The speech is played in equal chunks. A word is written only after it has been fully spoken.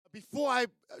Before I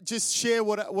just share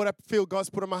what I feel God's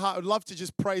put on my heart, I'd love to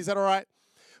just pray. Is that all right?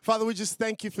 Father, we just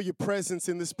thank you for your presence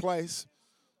in this place.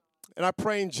 And I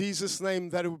pray in Jesus' name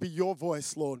that it will be your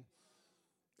voice, Lord.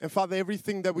 And Father,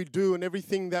 everything that we do and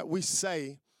everything that we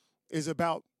say is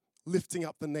about lifting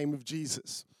up the name of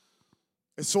Jesus.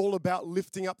 It's all about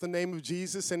lifting up the name of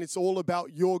Jesus, and it's all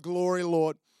about your glory,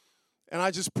 Lord. And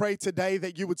I just pray today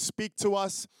that you would speak to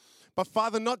us. But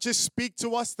Father, not just speak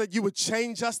to us, that you would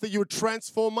change us, that you would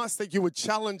transform us, that you would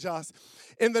challenge us.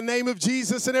 In the name of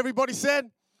Jesus, and everybody said,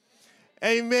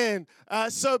 amen.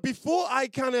 So before I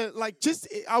kind of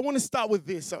I want to start with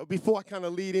this. Before I kind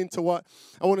of lead into what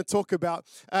I want to talk about.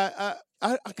 I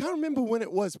can't remember when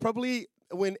it was. Probably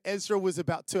when Ezra was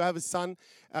about 2. I have a son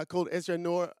called Ezra.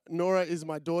 Nora is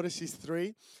my daughter. She's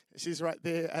 3. She's right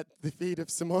there at the feet of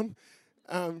Simone.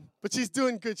 But she's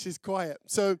doing good. She's quiet.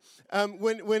 So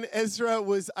when Ezra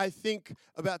was, I think,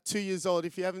 about 2 years old,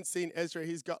 if you haven't seen Ezra,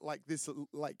 he's got like this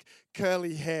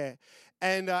curly hair.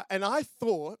 And I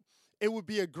thought it would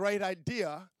be a great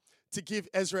idea to give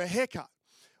Ezra a haircut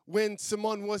when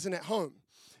Simone wasn't at home.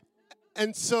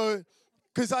 And so,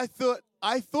 because I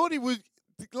thought he would,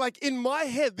 like in my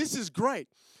head, this is great.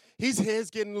 His hair's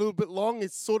getting a little bit long.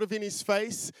 It's sort of in his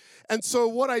face. And so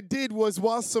what I did was,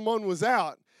 while Simone was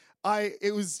out,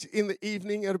 it was in the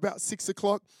evening at about 6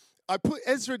 o'clock. I put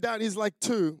Ezra down. He's like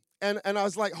 2, and I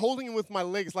was like holding him with my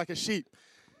legs like a sheep,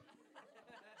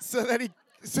 so that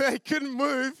he couldn't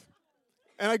move.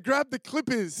 And I grabbed the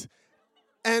clippers,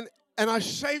 and I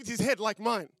shaved his head like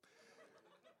mine.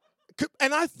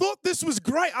 And I thought this was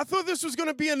great. I thought this was going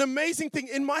to be an amazing thing.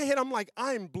 In my head, I'm like,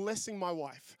 I am blessing my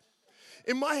wife.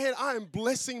 In my head, I am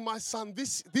blessing my son.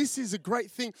 This is a great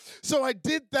thing. So I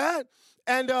did that.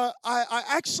 And I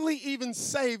actually even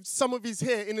saved some of his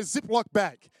hair in a Ziploc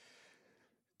bag.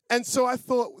 And so I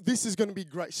thought, this is going to be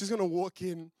great. She's going to walk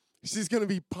in. She's going to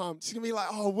be pumped. She's going to be like,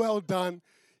 oh, well done.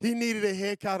 He needed a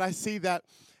haircut. I see that.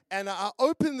 And I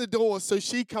opened the door, so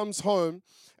she comes home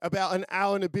about an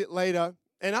hour and a bit later.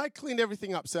 And I cleaned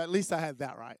everything up, so at least I had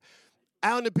that right.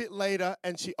 Hour and a bit later,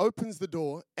 and she opens the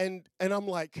door. And I'm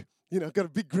like, got a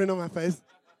big grin on my face.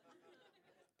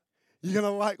 You're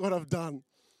going to like what I've done.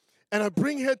 And I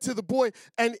bring her to the boy,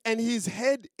 and his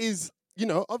head is,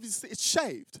 obviously it's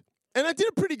shaved. And I did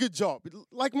a pretty good job,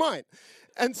 like mine.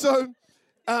 And so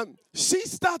she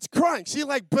starts crying. She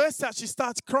bursts out. She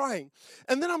starts crying.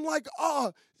 And then I'm like,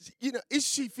 is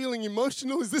she feeling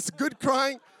emotional? Is this good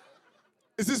crying?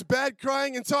 Is this bad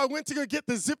crying? And so I went to go get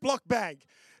the Ziploc bag.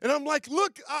 And I'm like,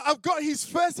 look, I've got his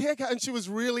first haircut. And she was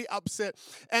really upset.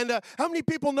 And how many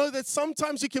people know that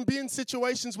sometimes you can be in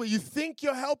situations where you think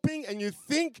you're helping and you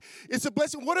think it's a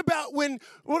blessing? What about when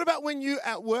you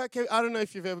at work? I don't know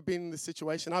if you've ever been in this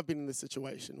situation. I've been in this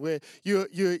situation where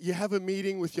you have a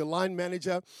meeting with your line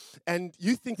manager and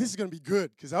you think this is going to be good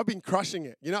because I've been crushing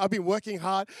it. I've been working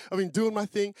hard. I've been doing my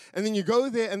thing. And then you go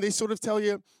there and they sort of tell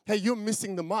you, hey, you're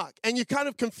missing the mark. And you're kind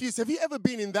of confused. Have you ever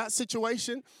been in that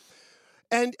situation?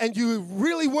 And you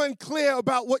really weren't clear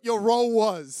about what your role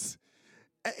was.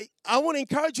 I want to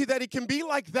encourage you that it can be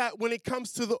like that when it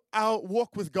comes to our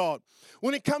walk with God.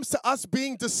 When it comes to us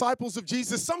being disciples of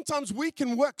Jesus, sometimes we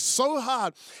can work so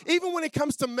hard. Even when it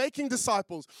comes to making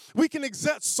disciples, we can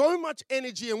exert so much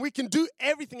energy and we can do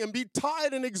everything and be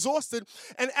tired and exhausted.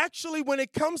 And actually, when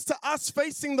it comes to us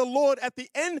facing the Lord at the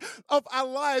end of our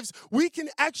lives, we can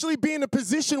actually be in a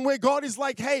position where God is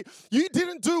like, hey, you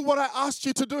didn't do what I asked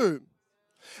you to do.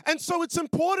 And so it's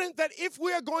important that if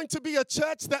we are going to be a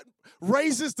church that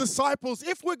raises disciples,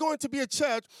 if we're going to be a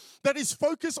church that is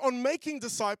focused on making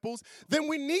disciples, then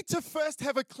we need to first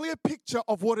have a clear picture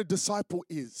of what a disciple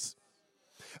is,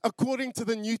 according to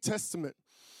the New Testament.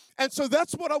 And so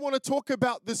that's what I want to talk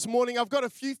about this morning. I've got a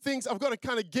few things. I've got to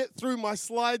kind of get through my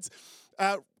slides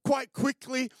quite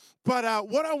quickly. But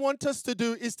what I want us to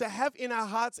do is to have in our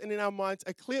hearts and in our minds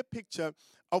a clear picture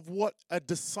of what a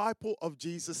disciple of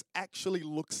Jesus actually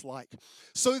looks like.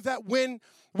 So that when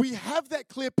we have that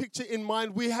clear picture in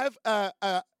mind, we have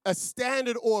a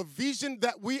standard or a vision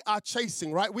that we are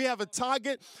chasing, right? We have a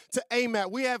target to aim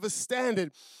at. We have a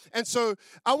standard. And so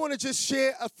I want to just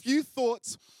share a few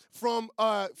thoughts from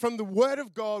the Word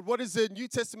of God. What does a New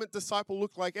Testament disciple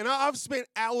look like? And I've spent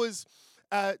hours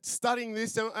studying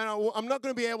this, and I'm not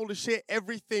going to be able to share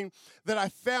everything that I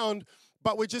found,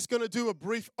 but we're just going to do a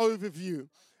brief overview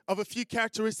of a few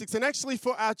characteristics. And actually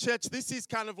for our church, this is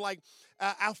kind of like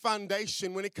our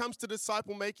foundation. When it comes to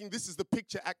disciple making, this is the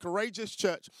picture at Courageous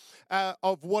Church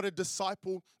of what a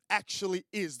disciple actually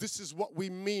is. This is what we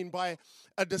mean by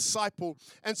a disciple.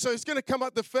 And so it's going to come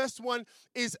up. The first one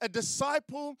is a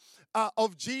disciple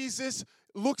of Jesus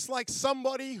looks like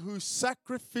somebody who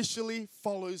sacrificially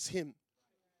follows him.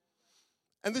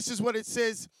 And this is what it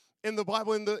says in the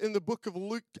Bible, in the book of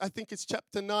Luke, I think it's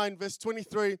chapter 9, verse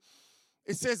 23.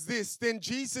 It says this, "Then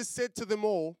Jesus said to them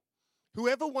all,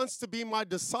 whoever wants to be my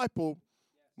disciple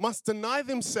must deny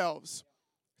themselves,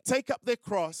 take up their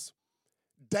cross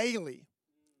daily,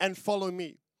 and follow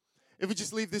me." If we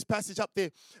just leave this passage up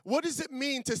there, what does it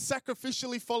mean to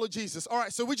sacrificially follow Jesus? All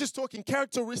right, so we're just talking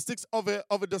characteristics of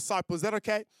a disciple. Is that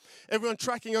okay? Everyone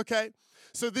tracking okay?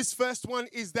 So this first one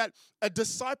is that a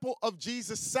disciple of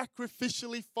Jesus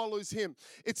sacrificially follows him.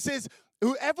 It says,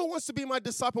 whoever wants to be my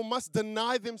disciple must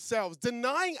deny themselves.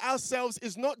 Denying ourselves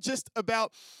is not just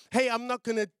about, hey, I'm not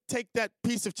going to take that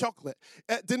piece of chocolate.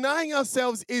 Denying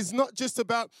ourselves is not just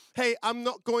about, hey, I'm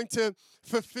not going to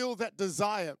fulfill that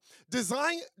desire.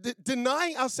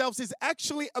 Denying ourselves is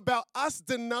actually about us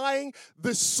denying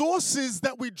the sources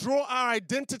that we draw our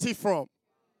identity from.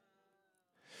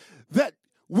 That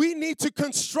we need to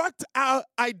construct our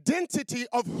identity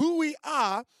of who we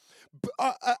are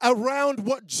around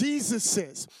what Jesus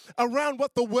says, around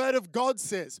what the Word of God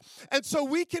says. And so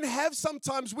we can have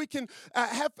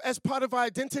have as part of our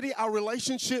identity our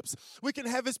relationships. We can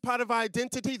have as part of our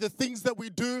identity the things that we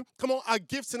do. Come on, our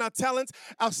gifts and our talents,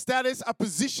 our status, our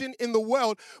position in the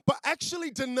world. But actually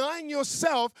denying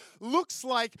yourself looks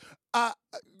like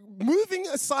moving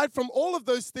aside from all of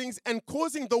those things and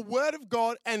causing the Word of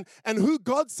God and who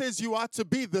God says you are to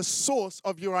be the source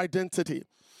of your identity.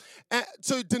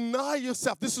 So deny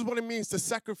yourself. This is what it means to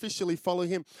sacrificially follow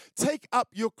him. Take up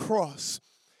your cross.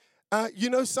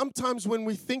 Sometimes when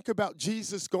we think about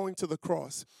Jesus going to the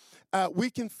cross, we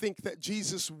can think that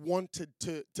Jesus wanted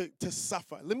to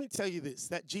suffer. Let me tell you this,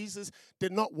 that Jesus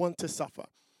did not want to suffer.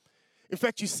 In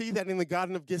fact, you see that in the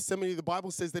Garden of Gethsemane, the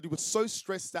Bible says that he was so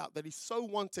stressed out, that he so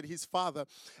wanted his Father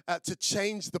to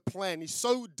change the plan. He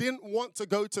so didn't want to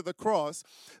go to the cross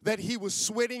that he was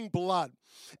sweating blood.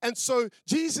 And so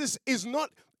Jesus is not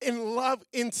in love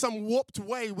in some warped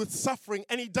way with suffering,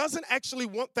 and he doesn't actually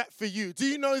want that for you. Do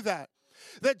you know that?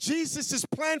 That Jesus'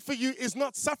 plan for you is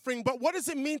not suffering, but what does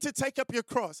it mean to take up your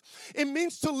cross? It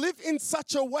means to live in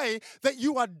such a way that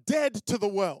you are dead to the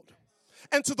world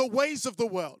and to the ways of the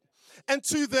world and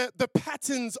to the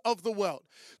patterns of the world.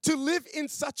 To live in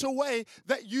such a way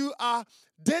that you are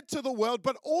dead to the world,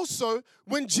 but also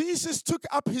when Jesus took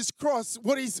up his cross,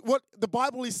 what the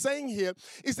Bible is saying here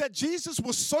is that Jesus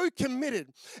was so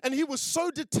committed and he was so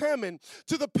determined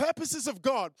to the purposes of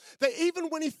God that even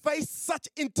when he faced such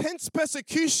intense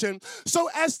persecution, so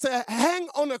as to hang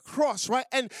on a cross, right,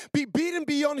 and be beaten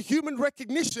beyond human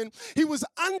recognition, he was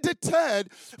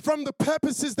undeterred from the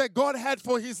purposes that God had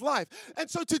for his life. And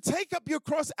so to take up your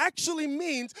cross actually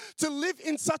means to live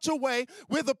in such a way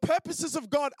where the purposes of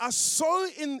God are so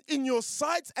in your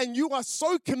sights and you are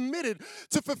so committed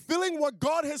to fulfilling what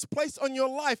God has placed on your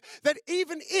life that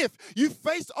even if you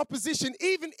faced opposition,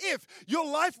 even if your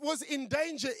life was in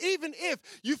danger, even if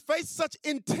you faced such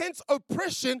intense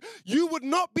oppression, you would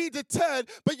not be deterred,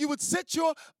 but you would set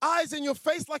your eyes and your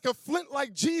face like a flint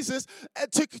like Jesus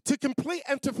to complete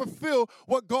and to fulfill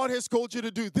what God has called you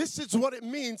to do. This is what it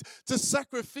means to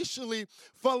sacrificially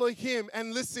follow him.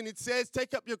 And listen, it says,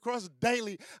 take up your cross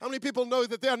daily. How many people know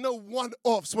that there are no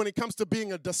one-offs when it comes to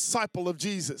being a disciple of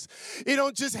Jesus? It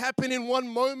don't just happen in one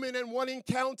moment and one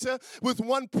encounter with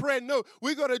one prayer. No,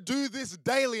 we got to do this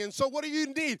daily. And so what do you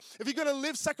need? If you're going to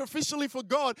live sacrificially for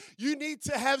God, you need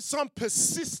to have some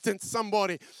persistence,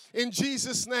 somebody, in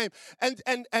Jesus' name. And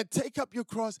take up your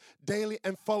cross daily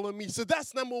and follow me. So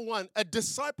that's number one. A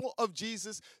disciple of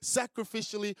Jesus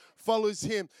sacrificially follows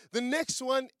him. The next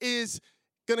one is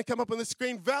going to come up on the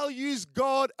screen. Values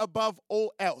God above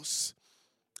all else.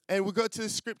 And we'll go to the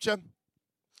scripture.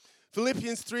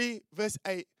 Philippians 3, verse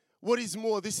 8. What is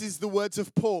more, this is the words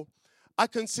of Paul. I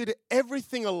consider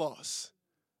everything a loss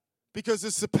because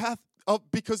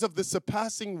of the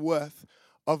surpassing worth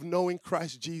of knowing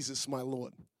Christ Jesus, my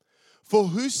Lord, for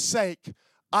whose sake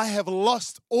I have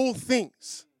lost all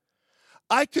things.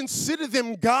 I consider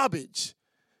them garbage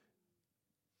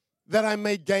that I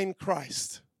may gain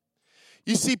Christ.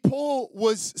 You see, Paul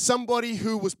was somebody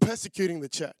who was persecuting the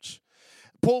church.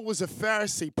 Paul was a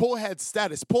Pharisee. Paul had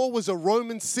status. Paul was a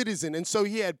Roman citizen, and so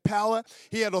he had power,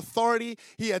 he had authority,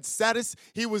 he had status.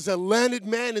 He was a learned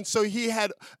man, and so he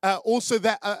had also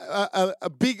that a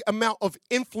big amount of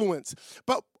influence.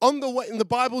 But on the way, and the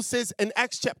Bible says in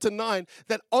Acts chapter 9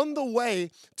 that on the way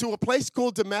to a place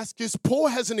called Damascus, Paul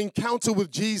has an encounter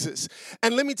with Jesus.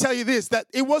 And let me tell you this, that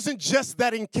it wasn't just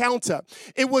that encounter.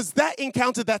 It was that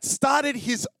encounter that started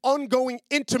his ongoing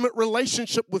intimate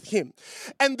relationship with him.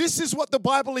 And this is what the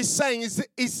Bible is saying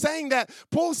is saying that,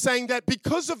 Paul's saying that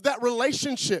because of that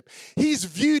relationship, he's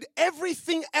viewed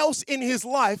everything else in his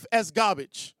life as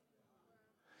garbage.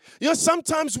 You know,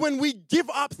 sometimes when we give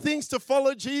up things to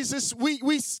follow Jesus, we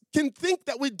can think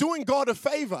that we're doing God a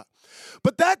favor.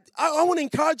 But I want to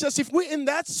encourage us, if we're in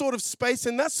that sort of space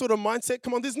and that sort of mindset,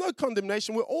 come on, there's no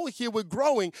condemnation. We're all here, we're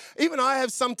growing. Even I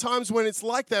have some times when it's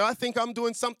like that. I think I'm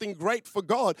doing something great for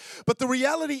God. But the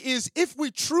reality is, if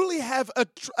we truly have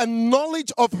a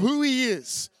knowledge of who He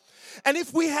is, and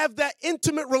if we have that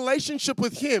intimate relationship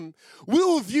with Him, we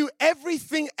will view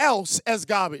everything else as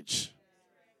garbage.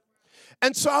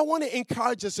 And so I want to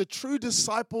encourage us, a true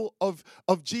disciple of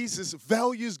Jesus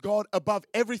values God above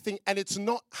everything, and it's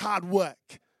not hard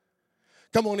work.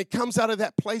 Come on, it comes out of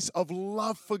that place of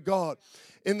love for God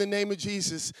in the name of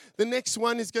Jesus. The next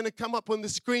one is going to come up on the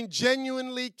screen.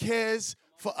 Genuinely cares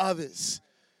for others.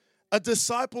 A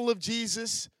disciple of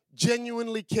Jesus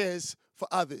genuinely cares for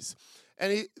others.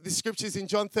 And the scriptures in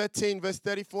John 13, verse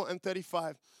 34 and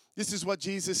 35. This is what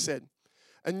Jesus said.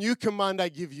 A new command I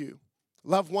give you.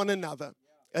 Love one another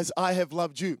as I have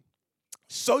loved you.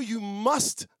 So you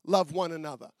must love one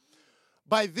another.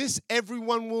 By this,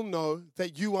 everyone will know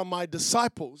that you are my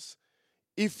disciples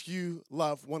if you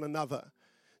love one another.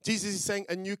 Jesus is saying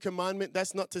a new commandment.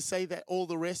 That's not to say that all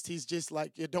the rest, he's just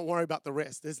like, yeah, don't worry about the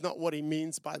rest. That's not what he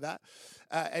means by that.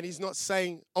 And he's not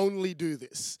saying only do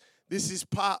this. This is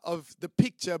part of the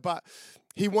picture, but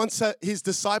he wants his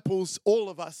disciples, all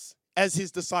of us as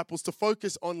his disciples, to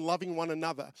focus on loving one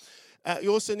another.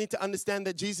 You also need to understand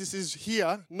that Jesus is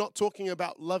here not talking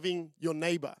about loving your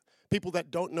neighbor, people that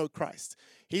don't know Christ.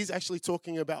 He's actually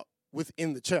talking about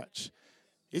within the church.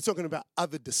 He's talking about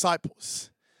other disciples.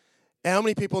 And how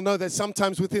many people know that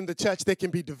sometimes within the church there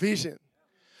can be division?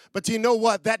 But do you know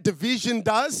what that division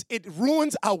does? It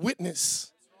ruins our witness.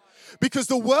 Because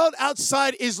the world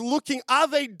outside is looking, are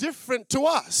they different to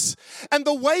us? And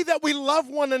the way that we love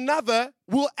one another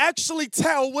will actually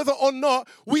tell whether or not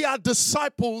we are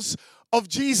disciples of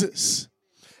Jesus.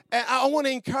 And I want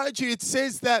to encourage you, it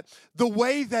says that the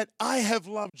way that I have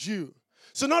loved you.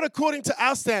 So not according to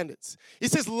our standards.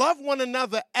 It says, love one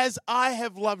another as I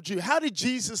have loved you. How did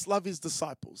Jesus love his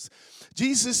disciples?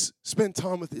 Jesus spent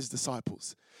time with his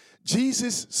disciples.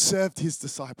 Jesus served his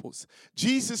disciples.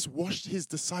 Jesus washed his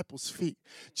disciples' feet.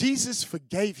 Jesus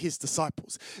forgave his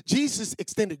disciples. Jesus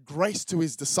extended grace to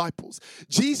his disciples.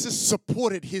 Jesus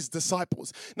supported his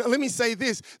disciples. Now, let me say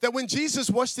this, that when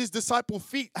Jesus washed his disciples'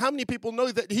 feet, how many people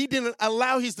know that he didn't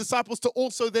allow his disciples to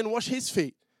also then wash his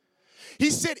feet?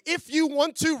 He said, if you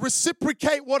want to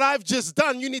reciprocate what I've just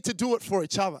done, you need to do it for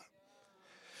each other.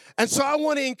 And so I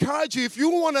want to encourage you, if you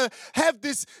want to have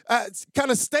this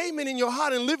kind of statement in your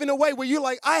heart and live in a way where you're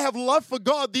like, I have love for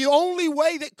God, the only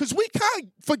way that, because we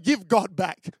can't forgive God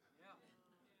back.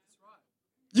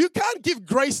 You can't give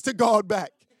grace to God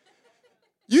back.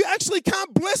 You actually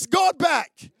can't bless God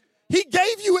back. He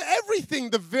gave you everything.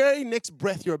 The very next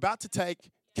breath you're about to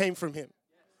take came from him.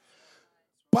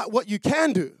 But what you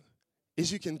can do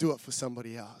is you can do it for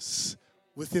somebody else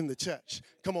within the church.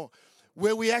 Come on.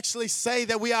 Where we actually say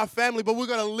that we are family, but we're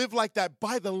going to live like that.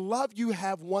 By the love you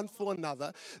have one for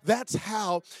another, that's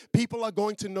how people are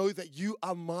going to know that you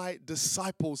are my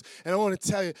disciples. And I want to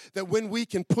tell you that when we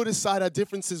can put aside our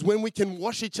differences, when we can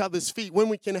wash each other's feet, when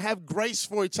we can have grace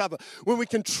for each other, when we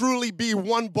can truly be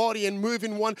one body and move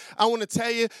in one, I want to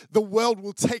tell you, the world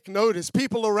will take notice.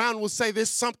 People around will say there's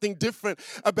something different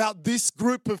about this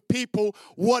group of people.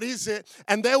 What is it?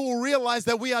 And they will realize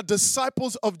that we are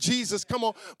disciples of Jesus. Come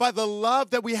on, by the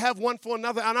love that we have one for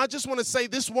another. And I just want to say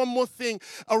this one more thing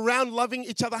around loving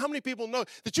each other. How many people know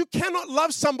that you cannot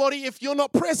love somebody if you're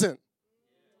not present?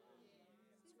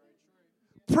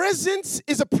 Presence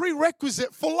is a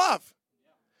prerequisite for love.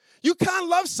 You can't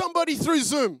love somebody through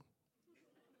Zoom.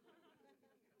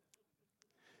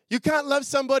 You can't love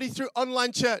somebody through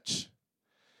online church.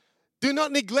 Do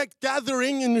not neglect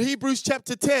gathering in Hebrews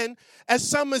chapter 10, as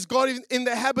some has got in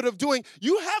the habit of doing.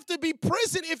 You have to be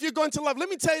present if you're going to love. Let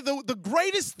me tell you, the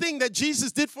greatest thing that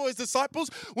Jesus did for his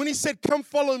disciples when he said, come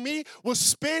follow me, was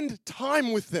spend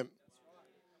time with them.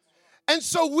 And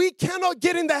so we cannot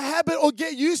get in the habit or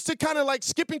get used to kind of like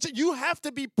skipping. You have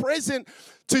to be present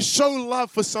to show love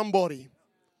for somebody.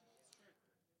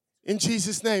 In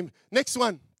Jesus' name. Next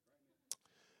one.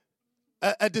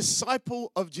 A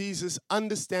disciple of Jesus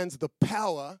understands the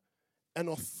power and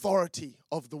authority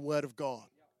of the Word of God.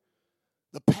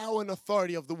 The power and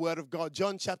authority of the Word of God.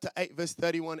 John chapter 8, verse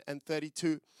 31 and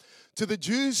 32. To the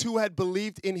Jews who had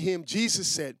believed in him, Jesus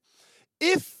said,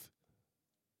 if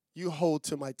you hold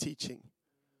to my teaching,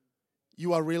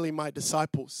 you are really my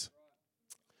disciples.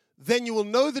 Then you will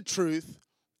know the truth,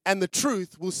 and the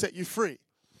truth will set you free.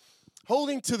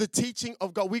 Holding to the teaching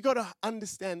of God, we got to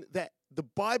understand that the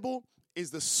Bible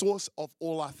is the source of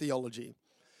all our theology.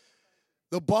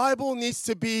 The Bible needs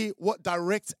to be what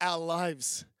directs our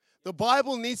lives. The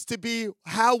Bible needs to be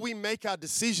how we make our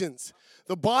decisions.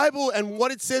 The Bible and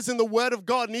what it says in the Word of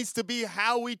God needs to be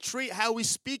how we treat, how we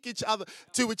speak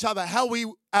to each other, how we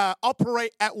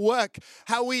operate at work,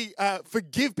 how we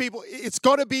forgive people. It's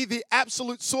got to be the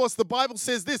absolute source. The Bible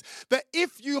says this, that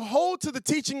if you hold to the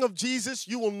teaching of Jesus,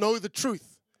 you will know the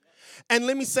truth. And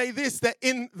let me say this, that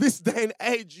in this day and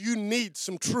age, you need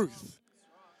some truth.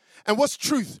 And what's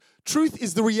truth? Truth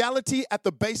is the reality at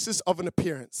the basis of an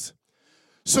appearance.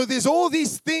 So there's all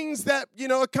these things that,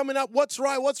 are coming up. What's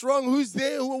right? What's wrong? Who's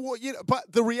there?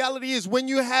 But the reality is when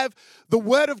you have the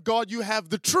Word of God, you have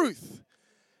the truth.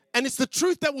 And it's the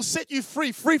truth that will set you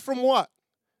free. Free from what?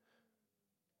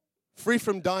 Free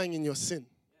from dying in your sin.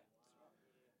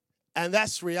 And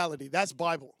that's reality. That's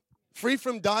Bible. Free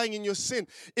from dying in your sin.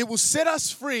 It will set us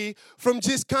free from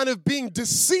just kind of being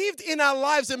deceived in our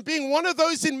lives and being one of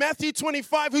those in Matthew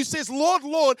 25 who says, Lord,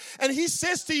 Lord, and he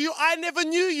says to you, I never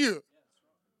knew you.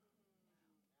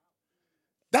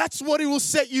 That's what it will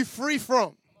set you free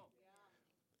from.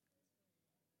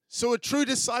 So a true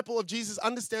disciple of Jesus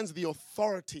understands the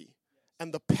authority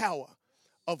and the power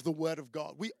of the Word of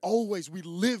God. We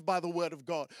live by the Word of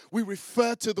God. We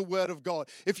refer to the Word of God.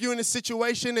 If you're in a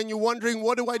situation and you're wondering,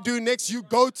 what do I do next? You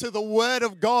go to the Word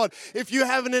of God. If you're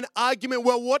having an argument,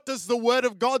 well, what does the Word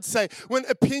of God say? When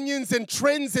opinions and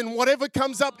trends and whatever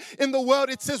comes up in the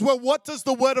world, it says, well, what does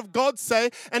the Word of God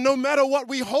say? And no matter what,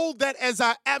 we hold that as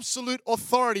our absolute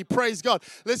authority. Praise God.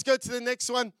 Let's go to the next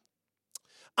one.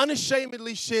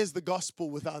 Unashamedly shares the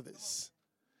gospel with others.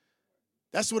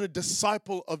 That's what a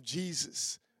disciple of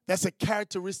Jesus, that's a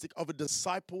characteristic of a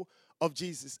disciple of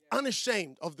Jesus.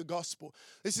 Unashamed of the gospel.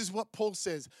 This is what Paul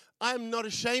says. I am not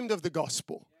ashamed of the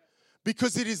gospel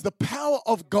because it is the power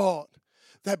of God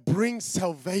that brings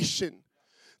salvation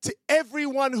to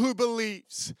everyone who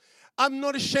believes. I'm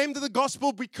not ashamed of the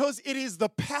gospel because it is the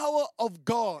power of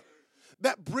God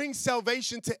that brings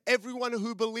salvation to everyone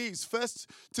who believes, first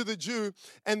to the Jew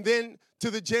and then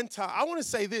to the Gentile. I want to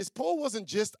say this, Paul wasn't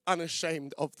just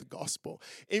unashamed of the gospel.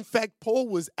 In fact, Paul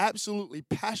was absolutely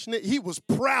passionate. He was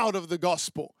proud of the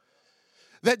gospel.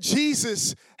 That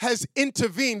Jesus has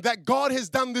intervened, that God has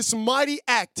done this mighty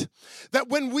act, that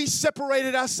when we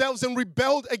separated ourselves and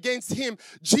rebelled against him,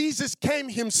 Jesus came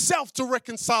himself to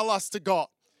reconcile us to God.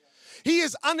 He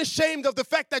is unashamed of the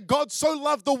fact that God so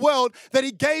loved the world that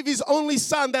he gave his only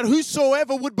son, that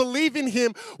whosoever would believe in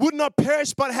him would not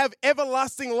perish but have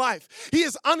everlasting life. He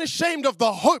is unashamed of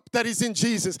the hope that is in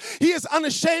Jesus. He is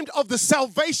unashamed of the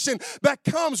salvation that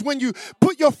comes when you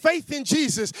put your faith in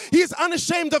Jesus. He is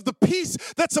unashamed of the peace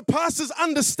that surpasses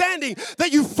understanding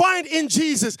that you find in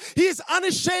Jesus. He is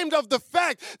unashamed of the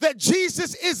fact that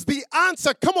Jesus is the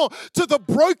answer, come on, to the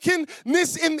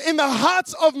brokenness in the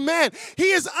hearts of man. He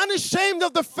is unashamed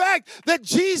of the fact that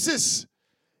Jesus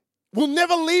will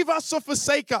never leave us or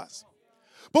forsake us.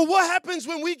 But what happens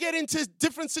when we get into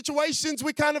different situations?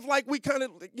 We're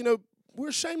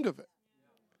ashamed of it.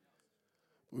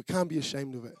 We can't be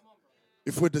ashamed of it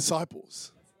if we're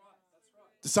disciples.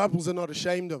 Disciples are not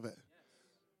ashamed of it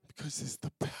because it's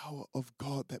the power of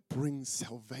God that brings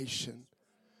salvation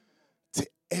to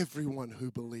everyone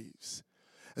who believes.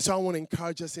 And so I want to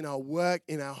encourage us in our work,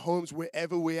 in our homes,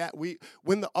 wherever we're at,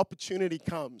 when the opportunity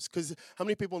comes, because how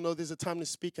many people know there's a time to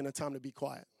speak and a time to be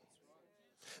quiet?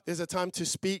 There's a time to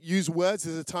speak, use words.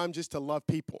 There's a time just to love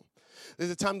people.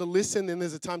 There's a time to listen, and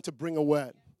there's a time to bring a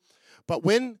word. But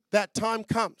when that time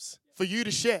comes for you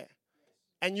to share,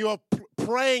 and you're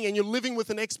praying and you're living with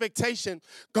an expectation,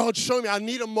 God, show me, I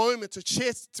need a moment to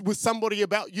share with somebody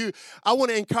about you. I want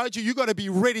to encourage you, you got to be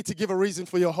ready to give a reason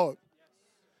for your hope.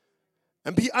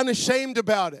 And be unashamed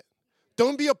about it.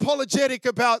 Don't be apologetic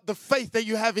about the faith that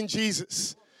you have in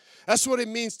Jesus. That's what it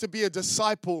means to be a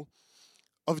disciple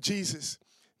of Jesus.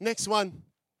 Next one.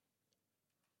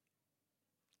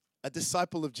 A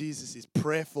disciple of Jesus is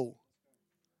prayerful.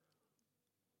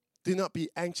 Do not be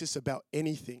anxious about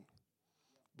anything,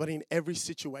 but in every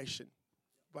situation,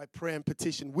 by prayer and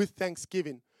petition, with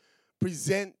thanksgiving,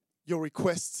 present your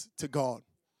requests to God.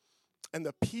 And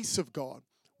the peace of God,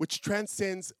 which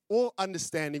transcends all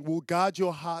understanding, will guard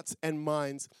your hearts and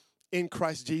minds in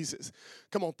Christ Jesus.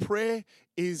 Come on, prayer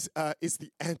is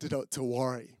the antidote to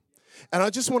worry. And I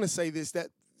just want to say this, that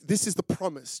this is the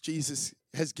promise Jesus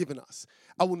has given us.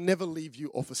 I will never leave you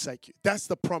or forsake you. That's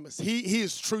the promise. He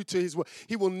is true to his word.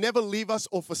 He will never leave us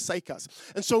or forsake us.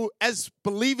 And so as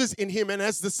believers in him and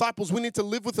as disciples, we need to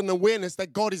live with an awareness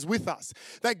that God is with us,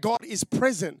 that God is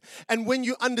present. And when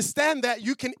you understand that,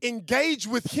 you can engage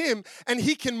with him and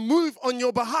he can move on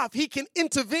your behalf. He can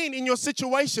intervene in your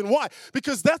situation. Why?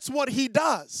 Because that's what he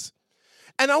does.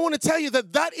 And I want to tell you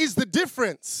that that is the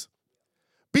difference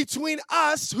between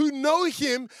us who know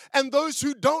him and those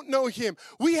who don't know him.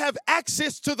 We have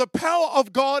access to the power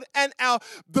of God, and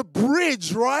the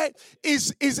bridge, right,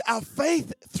 is our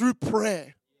faith through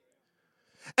prayer.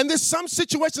 And there's some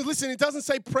situations, listen, it doesn't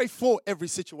say pray for every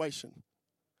situation.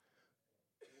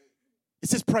 It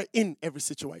says pray in every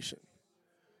situation.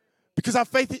 Because our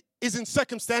faith isn't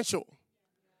circumstantial.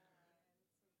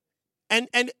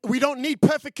 And we don't need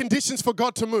perfect conditions for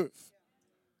God to move.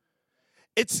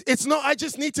 It's not, I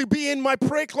just need to be in my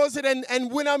prayer closet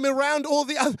and when I'm around all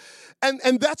the other,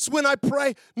 and that's when I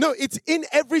pray. No, it's in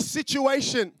every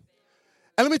situation.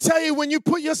 And let me tell you, when you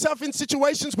put yourself in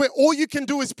situations where all you can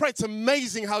do is pray, it's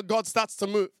amazing how God starts to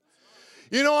move.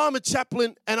 You know, I'm a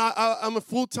chaplain, and I'm a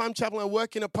full-time chaplain. I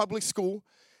work in a public school.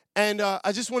 And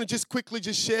I just want to quickly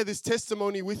share this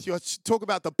testimony with you. I talk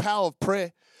about the power of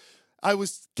prayer. I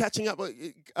was catching up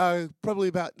probably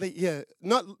about,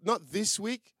 not this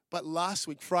week, but last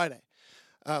week, Friday,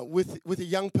 with a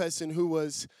young person who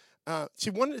was, she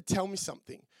wanted to tell me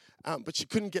something, but she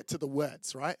couldn't get to the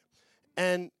words, right?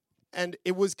 And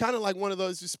it was kind of like one of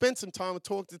those, we spent some time,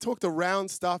 talked around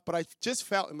stuff, but I just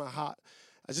felt in my heart,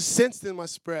 I just sensed in my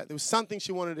spirit, there was something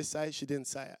she wanted to say, she didn't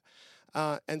say it.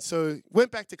 And so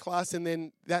went back to class, and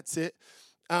then that's it.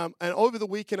 And over the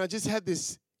weekend, I just had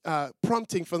this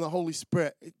prompting from the Holy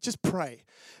Spirit, just pray.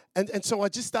 And so I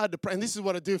just started to pray, and this is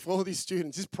what I do for all these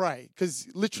students, just pray, because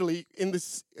literally in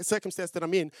this circumstance that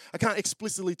I'm in, I can't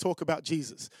explicitly talk about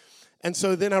Jesus. And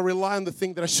so then I rely on the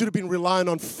thing that I should have been relying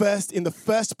on first in the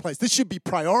first place. This should be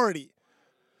priority.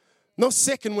 Not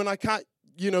second when I can't,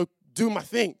 do my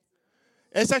thing.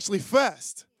 It's actually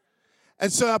first.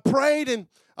 And so I prayed, and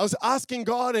I was asking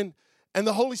God, and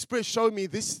the Holy Spirit showed me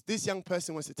this young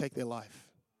person wants to take their life.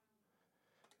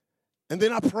 And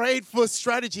then I prayed for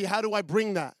strategy. How do I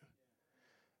bring that?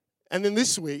 And then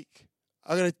this week,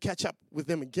 I'm going to catch up with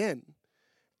them again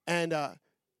and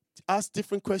ask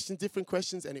different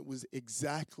questions. And it was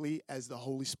exactly as the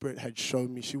Holy Spirit had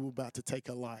shown me. She was about to take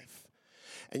her life.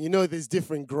 And there's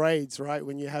different grades, right?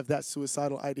 When you have that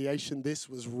suicidal ideation, this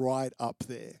was right up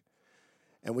there.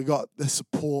 And we got the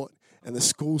support and the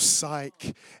school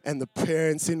psych and the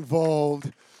parents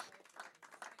involved.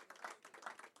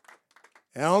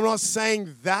 And I'm not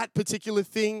saying that particular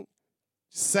thing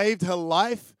saved her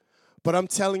life, but I'm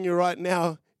telling you right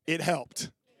now, it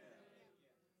helped.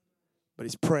 But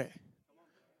it's prayer.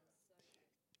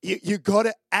 You got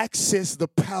to access the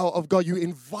power of God. You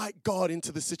invite God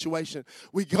into the situation.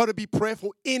 We got to be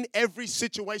prayerful in every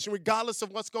situation, regardless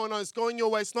of what's going on. It's going your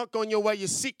way, it's not going your way, you're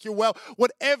sick, you're well.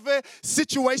 Whatever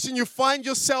situation you find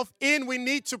yourself in, we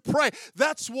need to pray.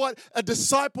 That's what a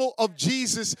disciple of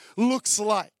Jesus looks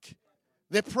like.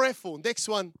 They're prayerful. Next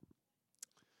one.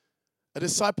 A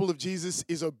disciple of Jesus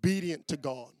is obedient to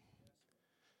God.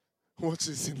 Watch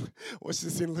this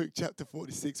in Luke chapter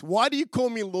 46. Why do you call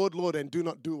me Lord, Lord, and do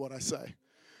not do what I say?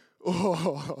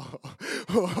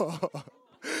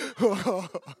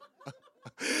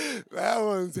 That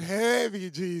one's heavy,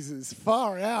 Jesus.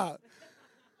 Far out.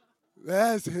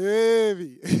 That's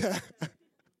heavy.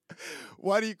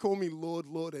 Why do you call me Lord,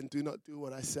 Lord, and do not do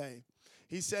what I say?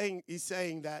 He's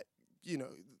saying that,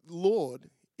 Lord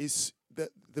is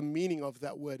the meaning of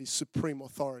that word is supreme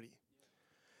authority.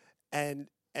 And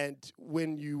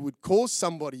when you would call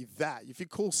somebody that, if you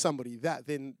call somebody that,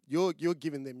 then you're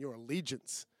giving them your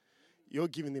allegiance. You're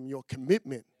giving them your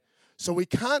commitment. So we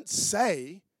can't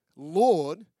say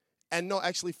Lord and not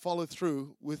actually follow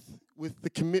through with the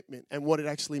commitment and what it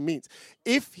actually means.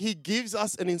 If he gives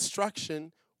us an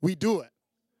instruction, we do it.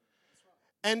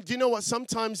 And you know what?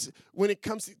 Sometimes when it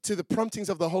comes to the promptings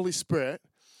of the Holy Spirit,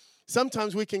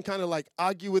 sometimes we can kind of like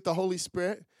argue with the Holy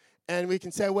Spirit, and we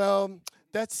can say, well,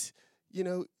 that's,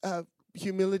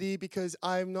 humility because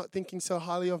I'm not thinking so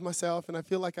highly of myself and I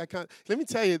feel like I can't. Let me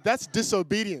tell you, that's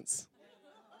disobedience.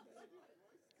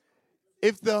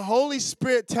 If the Holy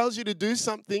Spirit tells you to do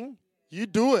something, you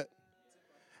do it.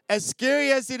 As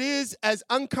scary as it is, as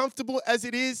uncomfortable as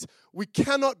it is, we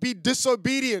cannot be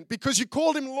disobedient because you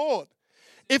called him Lord.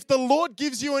 If the Lord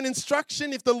gives you an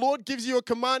instruction, if the Lord gives you a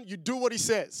command, you do what he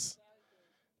says.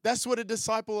 That's what a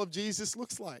disciple of Jesus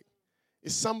looks like.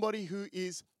 Is somebody who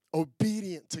is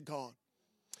obedient to God.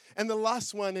 And the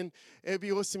last one, and it would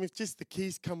be awesome if just the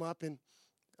keys come up, and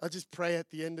I'll just pray at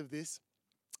the end of this.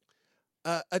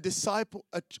 A disciple.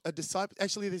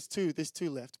 Actually, there's two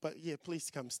left. But yeah, please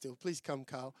come still. Please come,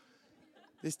 Carl.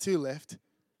 There's two left.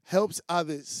 Helps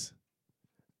others.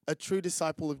 A true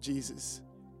disciple of Jesus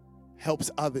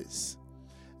helps others.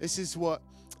 This is what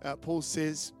Paul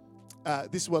says.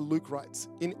 This is what Luke writes.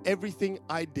 In everything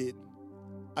I did,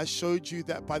 I showed you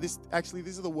that by this. Actually,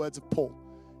 these are the words of Paul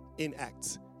in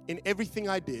Acts. In everything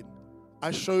I did,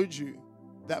 I showed you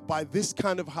that by this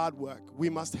kind of hard work, we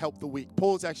must help the weak.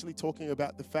 Paul's actually talking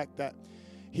about the fact that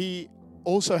he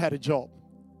also had a job.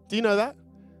 Do you know that?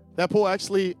 That Paul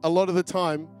actually, a lot of the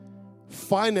time,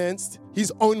 financed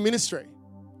his own ministry.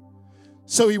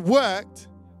 So he worked,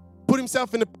 put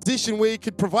himself in a position where he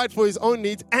could provide for his own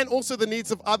needs and also the needs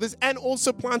of others, and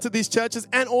also planted these churches,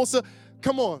 and also,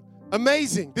 come on,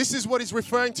 amazing. This is what he's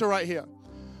referring to right here.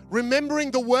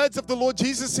 Remembering the words of the Lord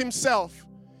Jesus himself,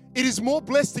 it is more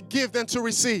blessed to give than to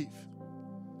receive.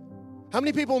 How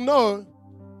many people know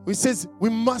he says we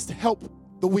must help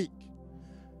the weak?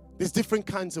 There's different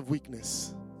kinds of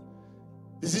weakness.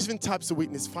 There's different types of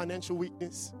weakness. Financial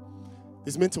weakness.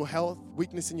 There's mental health,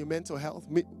 weakness in your mental health,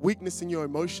 weakness in your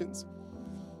emotions,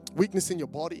 weakness in your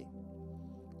body,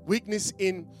 weakness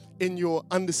in your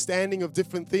understanding of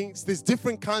different things. There's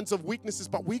different kinds of weaknesses,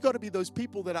 but we got to be those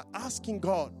people that are asking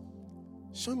God,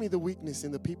 show me the weakness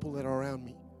in the people that are around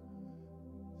me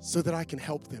so that I can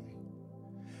help them.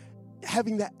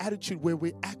 Having that attitude where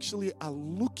we actually are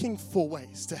looking for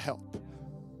ways to help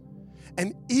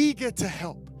and eager to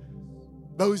help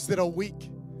those that are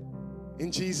weak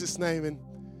in Jesus' name. And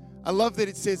I love that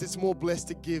it says it's more blessed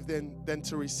to give than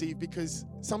to receive, because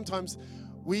sometimes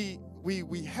we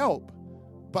help,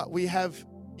 but we have,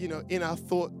 in our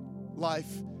thought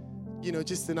life,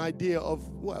 just an idea of,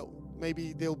 well,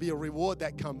 maybe there'll be a reward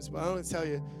that comes. But I want to tell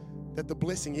you that the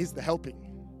blessing is the helping.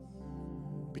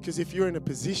 Because if you're in a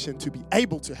position to be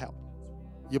able to help,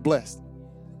 you're blessed.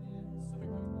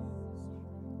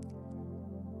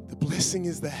 The blessing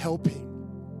is the helping.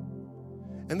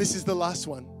 And this is the last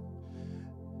one.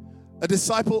 A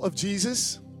disciple of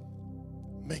Jesus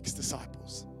makes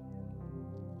disciples.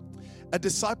 A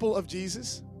disciple of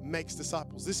Jesus makes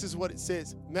disciples. This is what it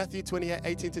says. Matthew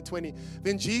 28:18-20.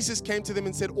 Then Jesus came to them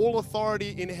and said, all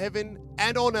authority in heaven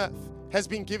and on earth has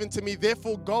been given to me.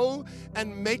 Therefore, go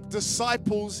and make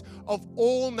disciples of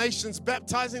all nations,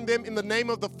 baptizing them in the name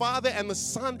of the Father and the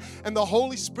Son and the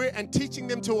Holy Spirit, and teaching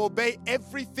them to obey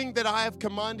everything that I have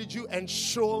commanded you. And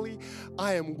surely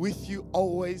I am with you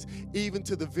always, even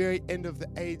to the very end of the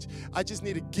age. I just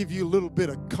need to give you a little bit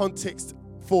of context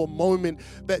for a moment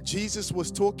that Jesus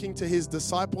was talking to his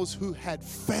disciples who had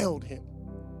failed him.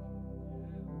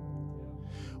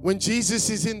 When Jesus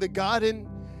is in the garden,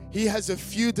 he has a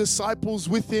few disciples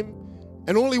with him,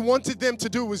 and all he wanted them to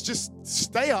do was just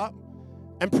stay up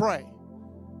and pray.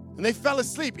 And they fell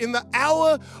asleep. In the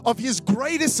hour of his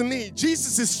greatest need,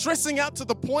 Jesus is stressing out to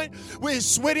the point where he's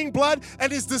sweating blood,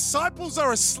 and his disciples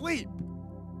are asleep.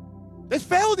 They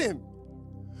failed him.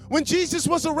 When Jesus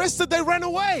was arrested, they ran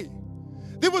away.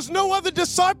 There was no other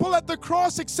disciple at the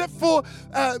cross except for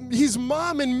his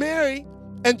mom and Mary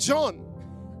and John.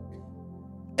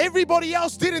 Everybody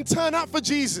else didn't turn up for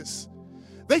Jesus.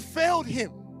 They failed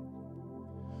him.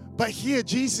 But here,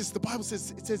 Jesus, the Bible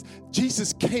says, it says,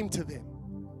 Jesus came to them.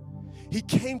 He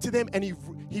came to them and he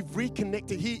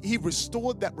reconnected. He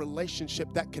restored that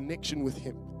relationship, that connection with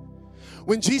him.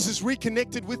 When Jesus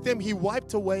reconnected with them, he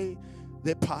wiped away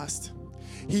their past.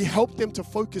 He helped them to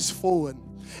focus forward.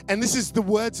 And this is the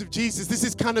words of Jesus. This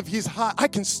is kind of his heart. I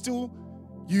can still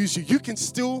use you. You can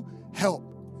still help.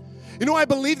 I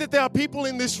believe that there are people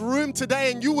in this room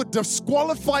today, and you would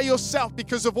disqualify yourself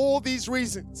because of all these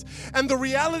reasons. And the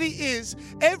reality is,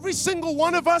 every single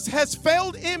one of us has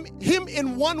failed him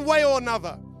in one way or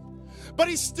another. But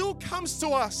he still comes to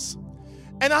us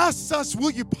and asks us,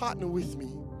 will you partner with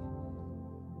me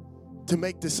to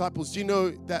make disciples? Do you know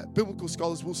that biblical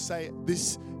scholars will say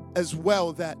this as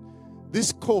well, that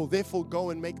this call, therefore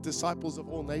go and make disciples of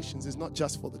all nations, is not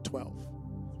just for the 12.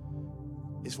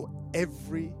 It's for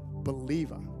every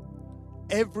believer,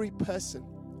 every person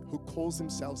who calls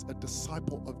themselves a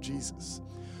disciple of Jesus.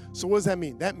 So what does that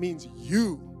mean? That means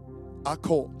you are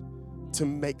called to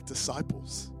make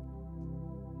disciples.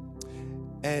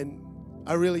 And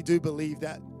I really do believe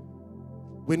that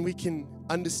when we can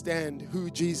understand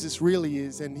who Jesus really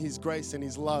is and his grace and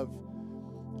his love,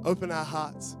 open our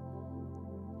hearts,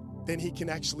 then he can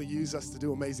actually use us to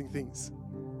do amazing things.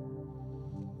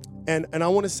 And I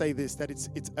want to say this, that it's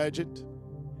urgent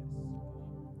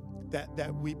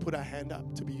that we put our hand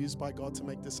up to be used by God to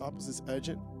make disciples. Is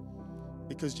urgent.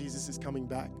 because Jesus is coming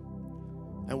back.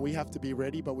 And we have to be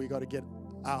ready, but we got to get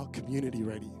our community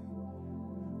ready.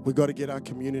 We got to get our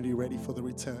community ready for the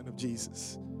return of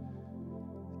Jesus.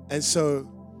 And so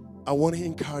I want to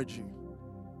encourage you.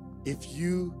 If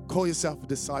you call yourself a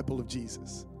disciple of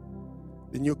Jesus,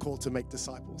 then you're called to make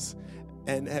disciples.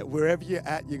 And wherever you're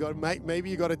at, maybe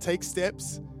you got to take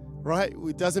steps, right?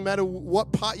 It doesn't matter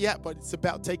what part you're at, but it's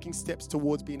about taking steps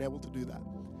towards being able to do that.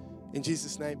 In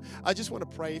Jesus' name, I just want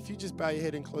to pray. If you just bow your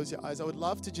head and close your eyes, I would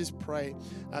love to just pray,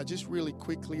 just really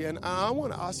quickly. And I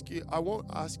want to ask you. I won't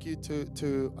ask you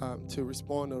to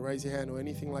respond or raise your hand or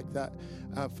anything like that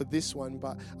for this one.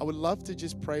 But I would love to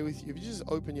just pray with you. If you just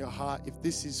open your heart, if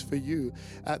this is for you,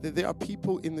 that there are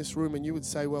people in this room, and you would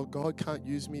say, "Well, God can't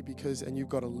use me because," and you've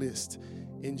got a list.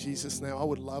 In Jesus' name, I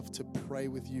would love to pray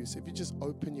with you. So if you just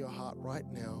open your heart right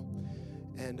now,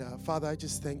 and Father, I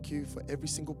just thank you for every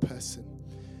single person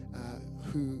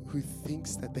who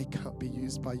thinks that they can't be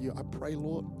used by you. I pray,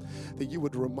 Lord, that you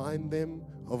would remind them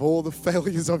of all the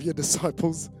failures of your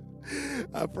disciples.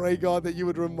 I pray, God, that you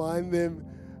would remind them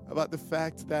about the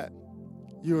fact that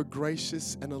you're a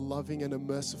gracious and a loving and a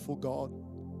merciful God.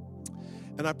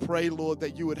 And I pray, Lord,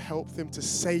 that you would help them to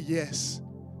say yes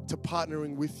to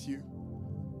partnering with you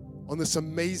on this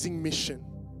amazing mission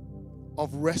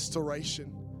of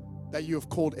restoration that you have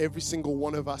called every single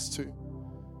one of us to.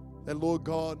 That, Lord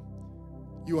God,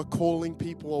 you are calling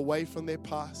people away from their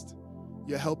past.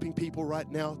 You're helping people right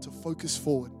now to focus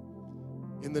forward.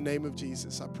 In the name of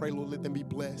Jesus, I pray, Lord, let them be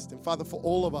blessed. And Father, for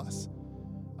all of us,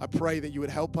 I pray that you would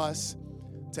help us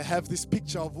to have this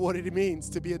picture of what it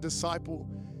means to be a disciple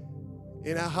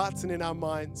in our hearts and in our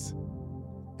minds.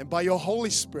 And by your Holy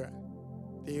Spirit,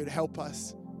 that you would help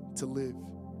us to live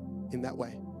in that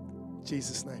way. In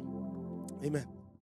Jesus' name, amen.